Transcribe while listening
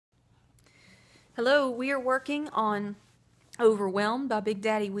Hello, we are working on Overwhelmed by Big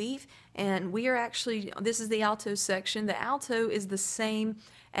Daddy Weave, and we are actually, this is the alto section. The alto is the same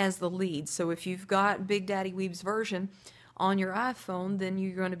as the lead, so if you've got Big Daddy Weave's version on your iPhone, then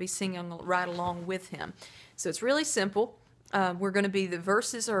you're going to be singing right along with him. So it's really simple. We're going to be, the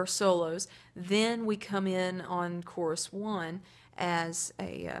verses are solos, then we come in on chorus one as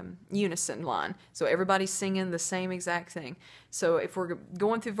a unison line. So everybody's singing the same exact thing. So if we're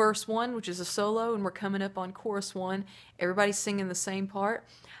going through verse one, which is a solo, and we're coming up on chorus one, everybody's singing the same part.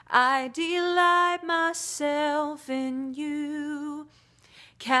 I delight myself in you,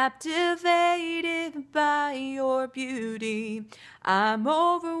 captivated by your beauty. I'm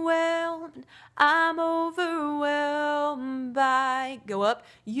overwhelmed by, go up,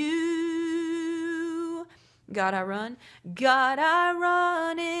 you. God, I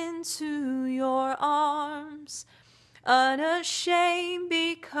run into your arms, unashamed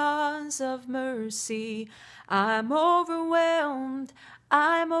because of mercy. I'm overwhelmed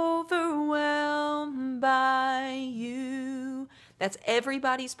by you. That's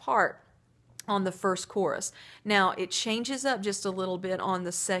everybody's part on the first chorus. Now, it changes up just a little bit on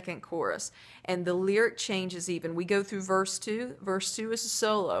the second chorus, and the lyric changes even. We go through verse 2. Verse 2 is a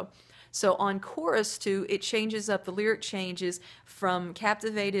solo. So on chorus 2, it changes up. The lyric changes from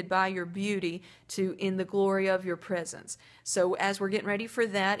captivated by your beauty to in the glory of your presence. So as we're getting ready for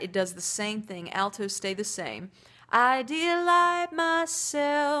that, it does the same thing. Altos stay the same. I delight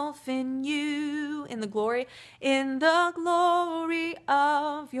myself in you, in the glory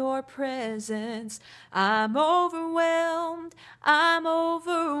of your presence. I'm overwhelmed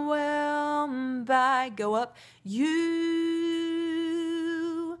by, go up, you.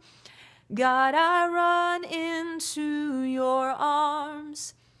 God, I run into your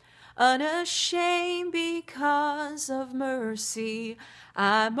arms, unashamed because of mercy.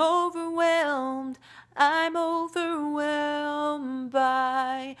 I'm overwhelmed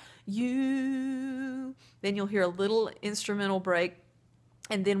by you. Then you'll hear a little instrumental break,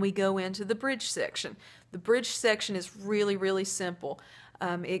 and then we go into the bridge section. The bridge section is really, really simple.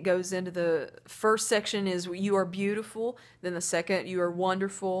 It goes into the first section is you are beautiful, then the second you are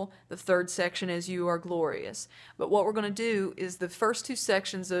wonderful, the third section is you are glorious. But what we're going to do is the first two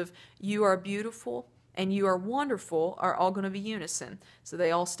sections of you are beautiful and you are wonderful are all going to be unison, so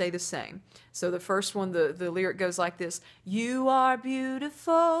they all stay the same. So the first one, the lyric goes like this: you are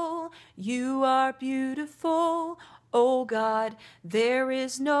beautiful, oh God, there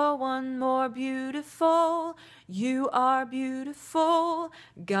is no one more beautiful. You are beautiful,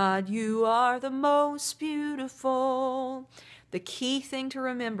 God, you are the most beautiful. The key thing to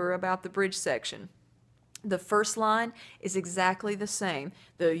remember about the bridge section, the first line is exactly the same.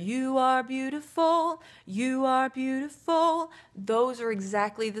 The you are beautiful, those are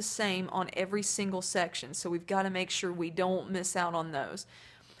exactly the same on every single section. So we've got to make sure we don't miss out on those.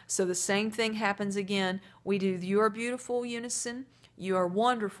 So the same thing happens again. We do the you are beautiful unison, you are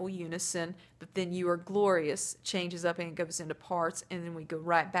wonderful unison, but then you are glorious changes up and it goes into parts, and then we go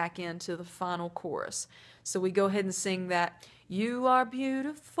right back into the final chorus. So we go ahead and sing that. You are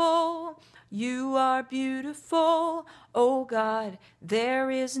beautiful, oh God,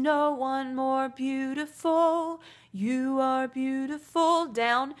 there is no one more beautiful. You are beautiful,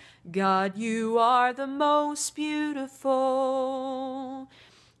 down, God, you are the most beautiful.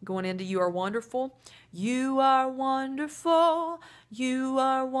 Going into you are wonderful,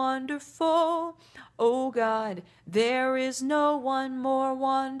 oh God, there is no one more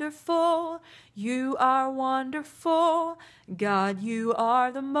wonderful. You are wonderful, God, you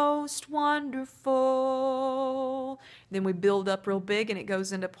are the most wonderful. Then we build up real big and it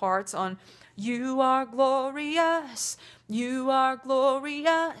goes into parts on you are glorious,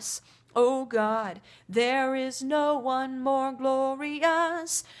 oh God, there is no one more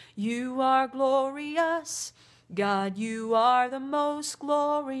glorious. You are glorious, God, you are the most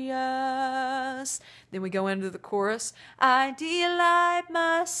glorious. Then we go into the chorus. I delight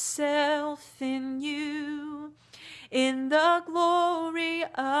myself in you, in the glory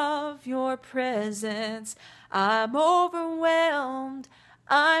of your presence. I'm overwhelmed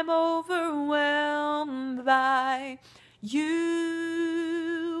by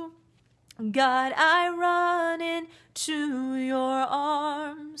you. God, I run into your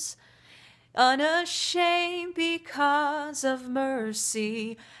arms, unashamed because of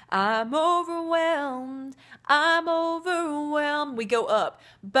mercy. I'm overwhelmed, we go up,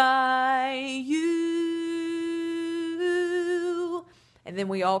 by you. And then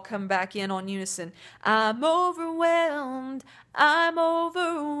we all come back in on unison. I'm overwhelmed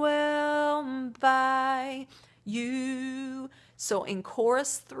by you. So in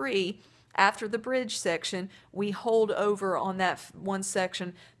chorus 3, after the bridge section, we hold over on that one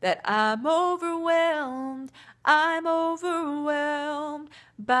section that I'm overwhelmed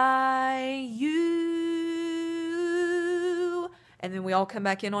by you. And then we all come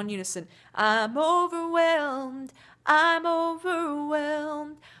back in on unison. I'm overwhelmed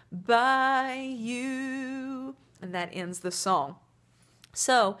by you. And that ends the song.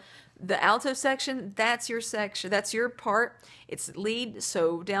 So the alto section, that's your section, that's your part. It's lead,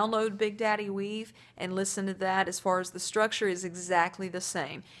 so download Big Daddy Weave and listen to that. As far as the structure is exactly the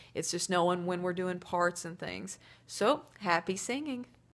same. It's just knowing when we're doing parts and things. So, happy singing.